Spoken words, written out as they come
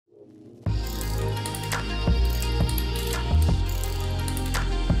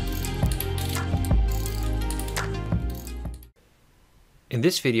In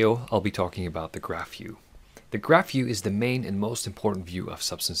this video, I'll be talking about the graph view. The graph view is the main and most important view of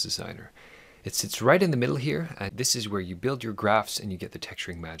Substance Designer. It sits right in the middle here, and this is where you build your graphs and you get the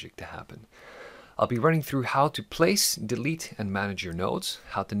texturing magic to happen. I'll be running through how to place, delete, and manage your nodes,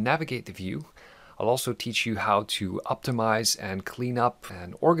 how to navigate the view. I'll also teach you how to optimize and clean up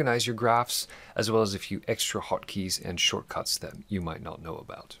and organize your graphs, as well as a few extra hotkeys and shortcuts that you might not know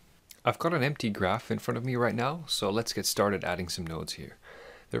about. I've got an empty graph in front of me right now, so let's get started adding some nodes here.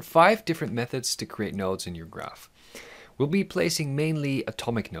 There are 5 different methods to create nodes in your graph. We'll be placing mainly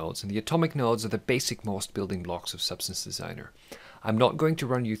atomic nodes, and the atomic nodes are the basic most building blocks of Substance Designer. I'm not going to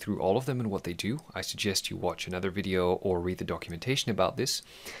run you through all of them and what they do. I suggest you watch another video or read the documentation about this.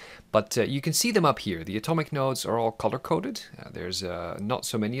 But you can see them up here. The atomic nodes are all color-coded. There's not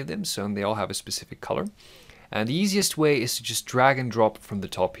so many of them, so they all have a specific color. And the easiest way is to just drag and drop from the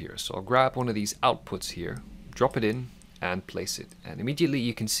top here. So I'll grab one of these outputs here, drop it in, and place it. And immediately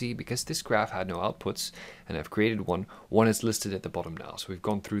you can see, because this graph had no outputs, and I've created one is listed at the bottom now. So we've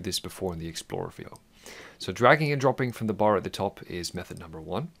gone through this before in the Explorer video. So dragging and dropping from the bar at the top is method number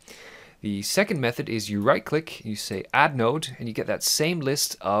 1. The second method is you right-click, you say Add Node, and you get that same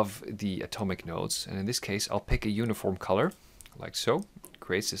list of the atomic nodes. And in this case, I'll pick a uniform color, like so.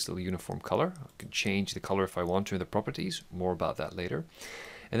 Creates this little uniform color. I can change the color if I want to in the properties. More about that later.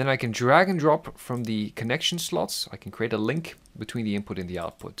 And then I can drag and drop from the connection slots. I can create a link between the input and the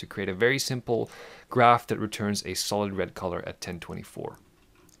output to create a very simple graph that returns a solid red color at 1024.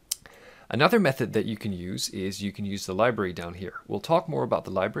 Another method that you can use is you can use the library down here. We'll talk more about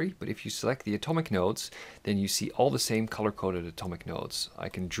the library, but if you select the atomic nodes, then you see all the same color-coded atomic nodes. I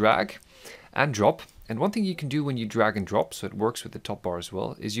can drag and drop. And one thing you can do when you drag and drop, so it works with the top bar as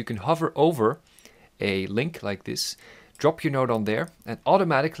well, is you can hover over a link like this, drop your node on there, and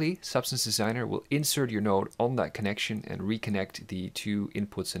automatically Substance Designer will insert your node on that connection and reconnect the 2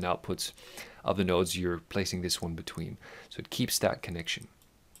 inputs and outputs of the nodes you're placing this one between. So it keeps that connection.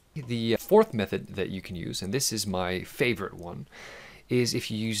 The fourth method that you can use, and this is my favorite one, is if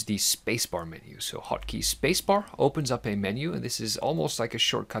you use the spacebar menu. So hotkey spacebar opens up a menu, and this is almost like a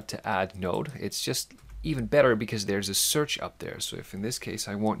shortcut to add node. It's just even better because there's a search up there. So if in this case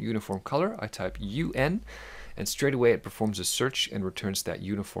I want uniform color, I type UN, and straight away it performs a search and returns that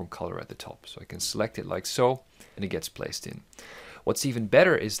uniform color at the top. So I can select it like so, and it gets placed in. What's even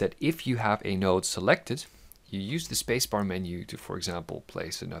better is that if you have a node selected, you use the spacebar menu to, for example,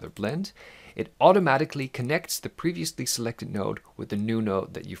 place another blend. It automatically connects the previously selected node with the new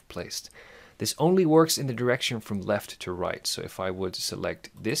node that you've placed. This only works in the direction from left to right. So if I would select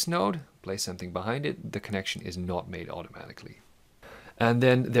this node, place something behind it, the connection is not made automatically. And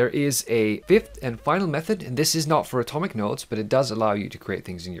then there is a 5th and final method, and this is not for atomic nodes, but it does allow you to create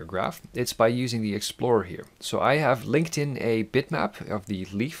things in your graph. It's by using the Explorer here. So I have linked in a bitmap of the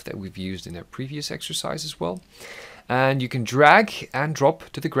leaf that we've used in a previous exercise as well. And you can drag and drop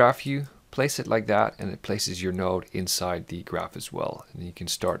to the graph view, place it like that, and it places your node inside the graph as well. And you can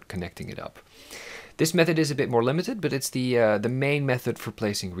start connecting it up. This method is a bit more limited, but it's the main method for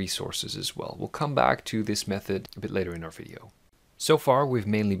placing resources as well. We'll come back to this method a bit later in our video. So far, we've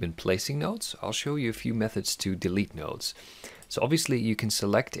mainly been placing nodes. I'll show you a few methods to delete nodes. So obviously you can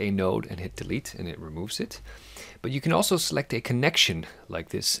select a node and hit delete and it removes it. But you can also select a connection like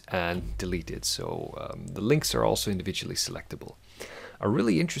this and delete it. So the links are also individually selectable. A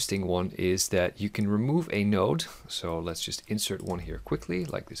really interesting one is that you can remove a node. So let's just insert one here quickly,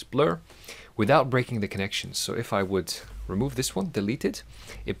 like this blur, without breaking the connection. So if I would remove this one, delete it,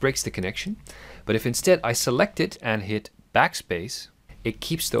 it breaks the connection. But if instead I select it and hit backspace, it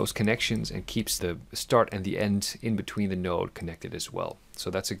keeps those connections and keeps the start and the end in between the node connected as well. So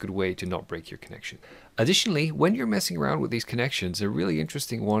that's a good way to not break your connection. Additionally, when you're messing around with these connections, a really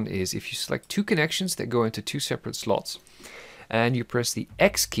interesting one is if you select 2 connections that go into 2 separate slots and you press the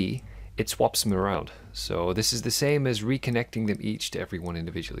X key, it swaps them around. So this is the same as reconnecting them each to every one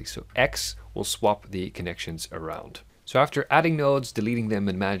individually. So X will swap the connections around. So after adding nodes, deleting them,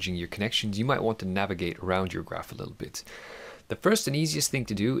 and managing your connections, you might want to navigate around your graph a little bit. The first and easiest thing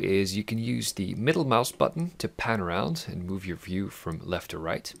to do is you can use the middle mouse button to pan around and move your view from left to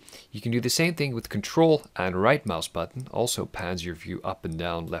right. You can do the same thing with Control and right mouse button, also pans your view up and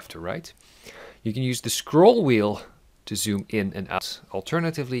down, left to right. You can use the scroll wheel to zoom in and out.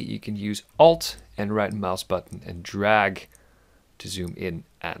 Alternatively, you can use Alt and right mouse button and drag to zoom in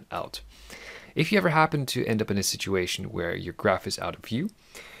and out. If you ever happen to end up in a situation where your graph is out of view,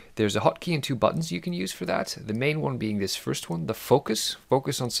 There's a hotkey and two buttons you can use for that. The main one being this first one, the focus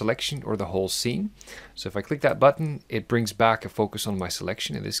on selection or the whole scene. So if I click that button, it brings back a focus on my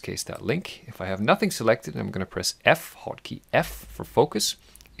selection, in this case that link. If I have nothing selected, I'm going to press F, hotkey F for focus.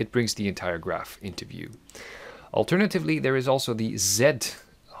 It brings the entire graph into view. Alternatively, there is also the Z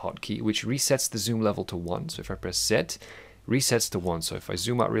hotkey, which resets the zoom level to 1. So if I press Z, resets to 1. So if I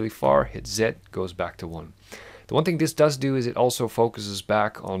zoom out really far, hit Z, goes back to 1. The one thing this does do is it also focuses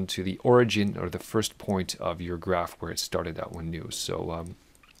back onto the origin or the first point of your graph where it started out when new. So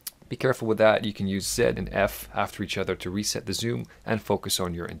be careful with that. You can use Z and F after each other to reset the zoom and focus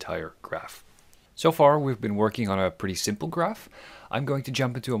on your entire graph. So far, we've been working on a pretty simple graph. I'm going to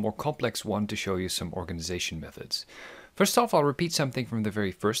jump into a more complex one to show you some organization methods. First off, I'll repeat something from the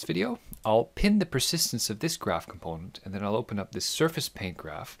very first video. I'll pin the persistence of this graph component, and then I'll open up this surface paint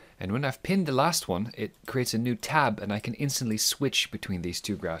graph. And when I've pinned the last one, it creates a new tab, and I can instantly switch between these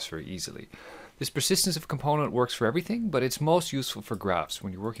two graphs very easily. This persistence of component works for everything, but it's most useful for graphs.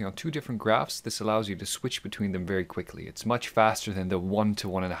 When you're working on two different graphs, this allows you to switch between them very quickly. It's much faster than the 1 to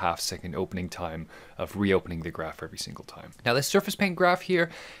 1.5 second opening time of reopening the graph every single time. Now this surface paint graph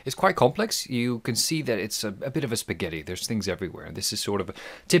here is quite complex. You can see that it's a bit of a spaghetti. There's things everywhere. And this is sort of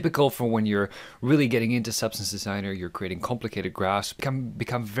typical for when you're really getting into Substance Designer, you're creating complicated graphs,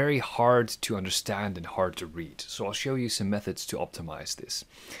 become very hard to understand and hard to read. So I'll show you some methods to optimize this.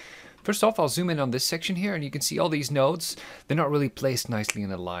 First off, I'll zoom in on this section here, and you can see all these nodes. They're not really placed nicely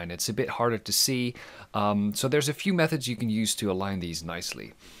in a line. It's a bit harder to see. So there's a few methods you can use to align these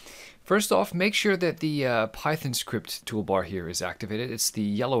nicely. First off, make sure that the Python script toolbar here is activated. It's the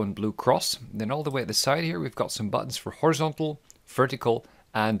yellow and blue cross. Then all the way at the side here, we've got some buttons for horizontal, vertical,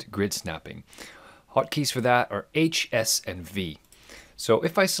 and grid snapping. Hotkeys for that are H, S, and V. So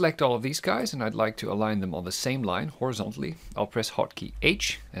if I select all of these guys and I'd like to align them on the same line horizontally, I'll press hotkey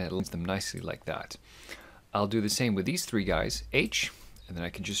H and it aligns them nicely like that. I'll do the same with these three guys, H, and then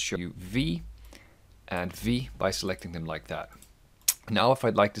I can just show you V and V by selecting them like that. Now if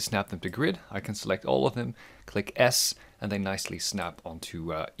I'd like to snap them to grid, I can select all of them, click S, and they nicely snap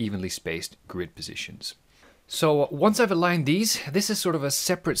onto evenly spaced grid positions. So once I've aligned these, this is sort of a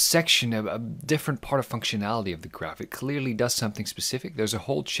separate section, a different part of functionality of the graph. It clearly does something specific. There's a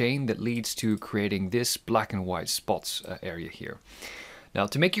whole chain that leads to creating this black and white spots area here. Now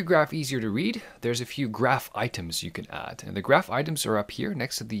to make your graph easier to read, there's a few graph items you can add. And the graph items are up here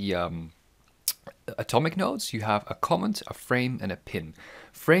next to the atomic nodes. You have a comment, a frame, and a pin.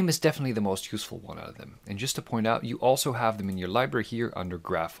 Frame is definitely the most useful one out of them. And just to point out, you also have them in your library here under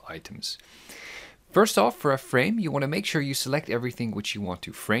graph items. First off, for a frame, you want to make sure you select everything which you want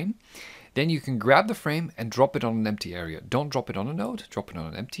to frame. Then you can grab the frame and drop it on an empty area. Don't drop it on a node, drop it on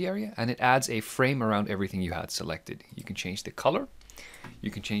an empty area, and it adds a frame around everything you had selected. You can change the color,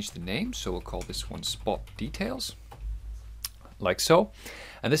 you can change the name, so we'll call this one Spot Details, like so.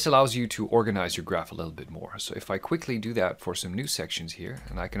 And this allows you to organize your graph a little bit more. So if I quickly do that for some new sections here,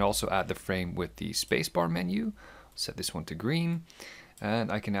 and I can also add the frame with the spacebar menu, set this one to green, and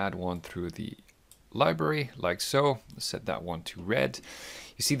I can add one through the library like so. Set that one to red.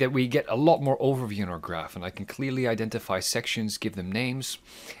 You see that we get a lot more overview in our graph, and I can clearly identify sections, give them names,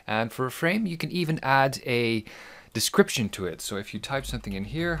 and for a frame you can even add a description to it. So if you type something in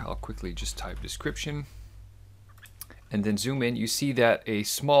here, I'll quickly just type description and then zoom in, you see that a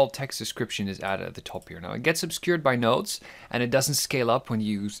small text description is added at the top here. Now it gets obscured by nodes and it doesn't scale up when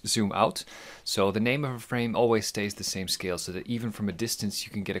you zoom out. So the name of a frame always stays the same scale so that even from a distance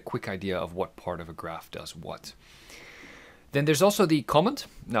you can get a quick idea of what part of a graph does what. Then there's also the comment.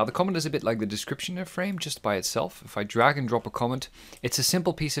 Now the comment is a bit like the description of a frame just by itself. If I drag and drop a comment, it's a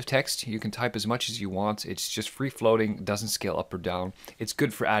simple piece of text. You can type as much as you want. It's just free floating, doesn't scale up or down. It's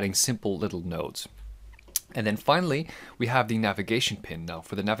good for adding simple little nodes. And then finally, we have the navigation pin. Now,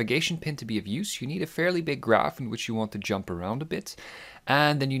 for the navigation pin to be of use, you need a fairly big graph in which you want to jump around a bit.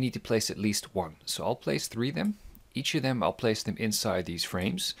 And then you need to place at least one. So I'll place 3 of them. Each of them, I'll place them inside these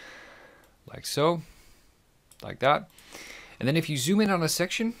frames. Like so. Like that. And then if you zoom in on a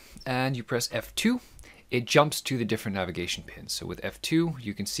section and you press F2, it jumps to the different navigation pins. So with F2,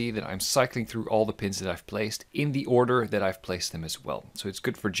 you can see that I'm cycling through all the pins that I've placed in the order that I've placed them as well. So it's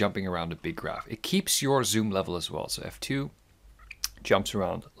good for jumping around a big graph. It keeps your zoom level as well. So F2 jumps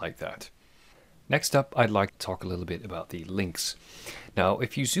around like that. Next up, I'd like to talk a little bit about the links. Now,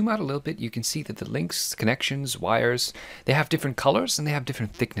 if you zoom out a little bit, you can see that the links, connections, wires, they have different colors and they have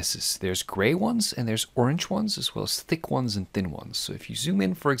different thicknesses. There's gray ones and there's orange ones, as well as thick ones and thin ones. So if you zoom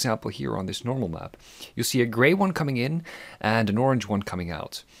in, for example, here on this normal map, you'll see a gray one coming in and an orange one coming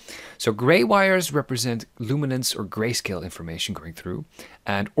out. So gray wires represent luminance or grayscale information going through,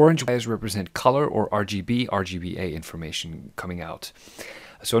 and orange wires represent color or RGB, RGBA information coming out.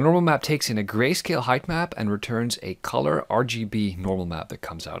 So a normal map takes in a grayscale height map and returns a color RGB normal map that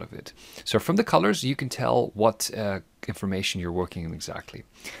comes out of it. So from the colors, you can tell what information you're working on exactly.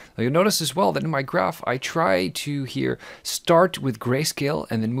 Now you'll notice as well that in my graph, I try to here start with grayscale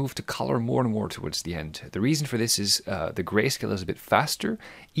and then move to color more and more towards the end. The reason for this is the grayscale is a bit faster,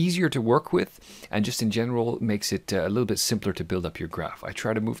 easier to work with, and just in general makes it a little bit simpler to build up your graph. I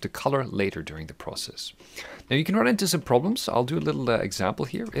try to move to color later during the process. Now you can run into some problems. I'll do a little example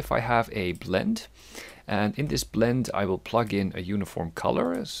here. If I have a blend, and in this blend I will plug in a uniform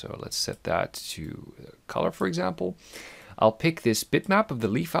color. So let's set that to color, for example. I'll pick this bitmap of the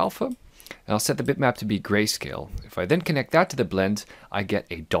leaf alpha, and I'll set the bitmap to be grayscale. If I then connect that to the blend, I get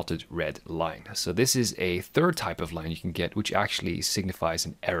a dotted red line. So this is a third type of line you can get, which actually signifies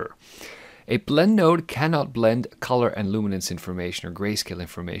an error. A blend node cannot blend color and luminance information or grayscale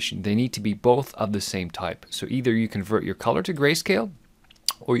information. They need to be both of the same type. So either you convert your color to grayscale,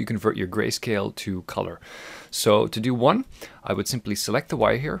 or you convert your grayscale to color. So to do one, I would simply select the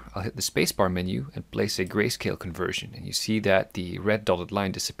wire here, I'll hit the spacebar menu and place a grayscale conversion. And you see that the red dotted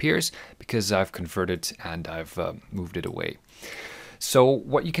line disappears because I've converted and I've moved it away. So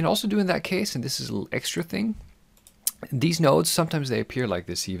what you can also do in that case, and this is a little extra thing, these nodes, sometimes they appear like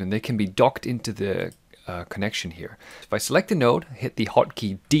this even. They can be docked into the connection here. If I select a node, hit the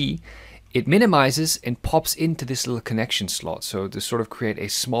hotkey D, it minimizes and pops into this little connection slot, so to sort of create a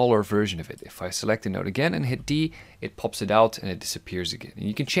smaller version of it. If I select a node again and hit D, it pops it out and it disappears again. And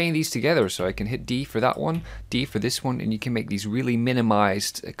you can chain these together, so I can hit D for that one, D for this one, and you can make these really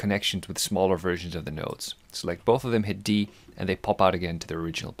minimized connections with smaller versions of the nodes. Select both of them, hit D, and they pop out again to their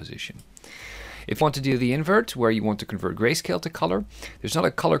original position. If you want to do the invert, where you want to convert grayscale to color, there's not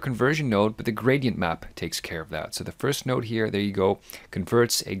a color conversion node, but the gradient map takes care of that. So the first node here, there you go,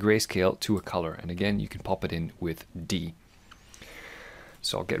 converts a grayscale to a color. And again, you can pop it in with D.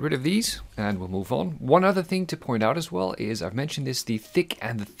 So I'll get rid of these and we'll move on. One other thing to point out as well is, I've mentioned this, the thick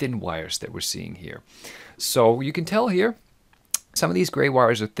and the thin wires that we're seeing here. So you can tell here, some of these gray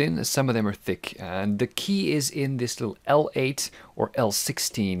wires are thin, some of them are thick, and the key is in this little L8 or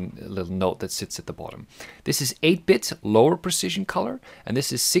L16 little note that sits at the bottom. This is 8-bit lower precision color, and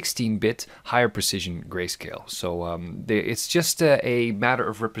this is 16-bit higher precision grayscale. So it's just a matter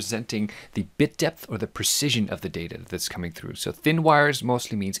of representing the bit depth or the precision of the data that's coming through. So thin wires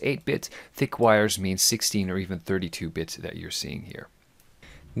mostly means 8-bit, thick wires means 16 or even 32-bit that you're seeing here.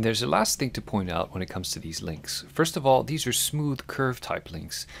 There's a last thing to point out when it comes to these links. First of all, these are smooth curve type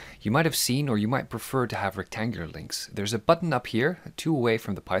links. You might have seen, or you might prefer to have rectangular links. There's a button up here, 2 away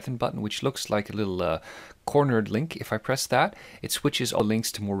from the Python button, which looks like a little cornered link. If I press that, it switches all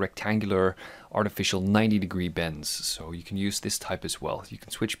links to more rectangular, artificial 90-degree bends. So you can use this type as well. You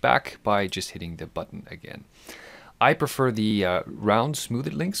can switch back by just hitting the button again. I prefer the round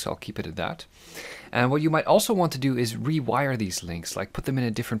smoothed links, so I'll keep it at that. And what you might also want to do is rewire these links, like put them in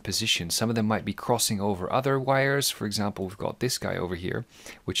a different position. Some of them might be crossing over other wires. For example, we've got this guy over here,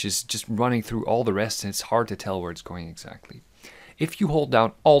 which is just running through all the rest, and it's hard to tell where it's going exactly. If you hold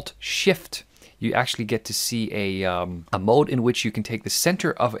down Alt-Shift, you actually get to see a mode in which you can take the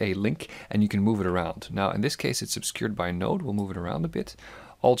center of a link and you can move it around. Now, in this case, it's obscured by a node. We'll move it around a bit.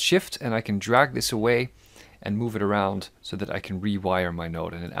 Alt-Shift, and I can drag this away and move it around so that I can rewire my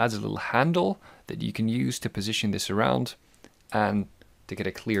node. And it adds a little handle that you can use to position this around and to get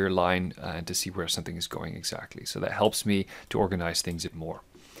a clear line and to see where something is going exactly. So that helps me to organize things a bit more.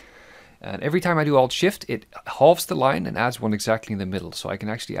 And every time I do Alt-Shift, it halves the line and adds one exactly in the middle. So I can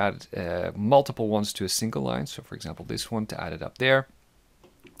actually add multiple ones to a single line. So for example, this one, to add it up there.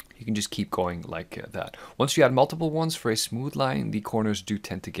 You can just keep going like that. Once you add multiple ones for a smooth line, the corners do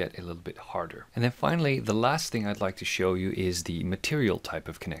tend to get a little bit harder. And then finally, the last thing I'd like to show you is the material type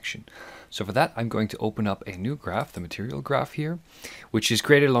of connection. So for that, I'm going to open up a new graph, the material graph here, which is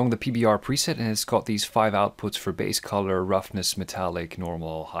created along the PBR preset, and it's got these 5 outputs for base color, roughness, metallic,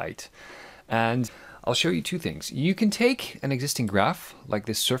 normal, height. And I'll show you 2 things. You can take an existing graph, like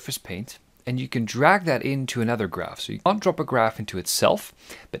this surface paint, and you can drag that into another graph. So you can't drop a graph into itself,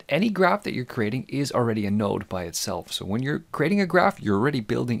 but any graph that you're creating is already a node by itself. So when you're creating a graph, you're already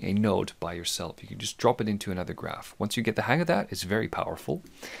building a node by yourself. You can just drop it into another graph. Once you get the hang of that, it's very powerful.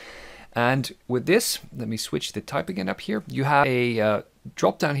 And with this, let me switch the type again up here. You have a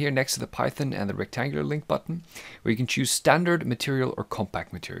drop down here next to the Python and the rectangular link button, where you can choose standard material or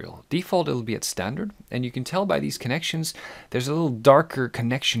compact material. Default, it'll be at standard, and you can tell by these connections, there's a little darker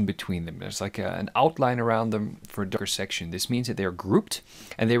connection between them. There's like an outline around them for a darker section. This means that they're grouped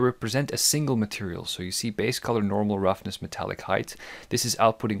and they represent a single material. So you see base color, normal, roughness, metallic, height. This is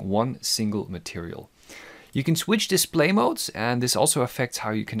outputting one single material. You can switch display modes, and this also affects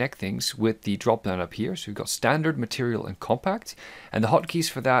how you connect things with the drop down up here. So you've got standard, material, and compact. And the hotkeys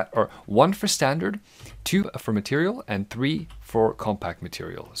for that are 1 for standard, 2 for material, and 3 for compact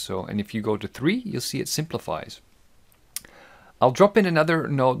material. So, and if you go to 3, you'll see it simplifies. I'll drop in another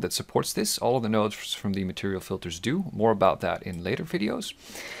node that supports this. All of the nodes from the material filters do. More about that in later videos.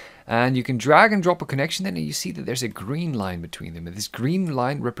 And you can drag and drop a connection then, and you see that there's a green line between them. And this green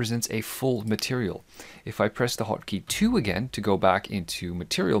line represents a full material. If I press the hotkey 2 again to go back into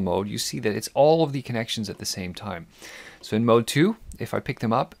material mode, you see that it's all of the connections at the same time. So in mode 2, if I pick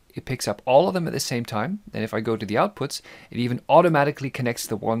them up, it picks up all of them at the same time. And if I go to the outputs, it even automatically connects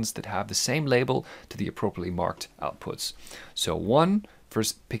the ones that have the same label to the appropriately marked outputs. So 1 for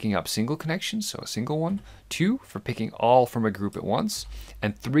picking up single connections, so a single one, 2 for picking all from a group at once,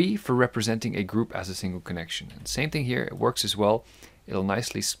 and 3 for representing a group as a single connection. And same thing here, it works as well. It'll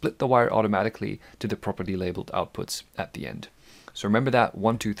nicely split the wire automatically to the properly labeled outputs at the end. So remember that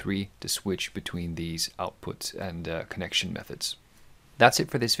 1, 2, 3 to switch between these output and connection methods. That's it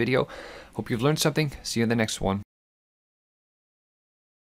for this video. Hope you've learned something. See you in the next one.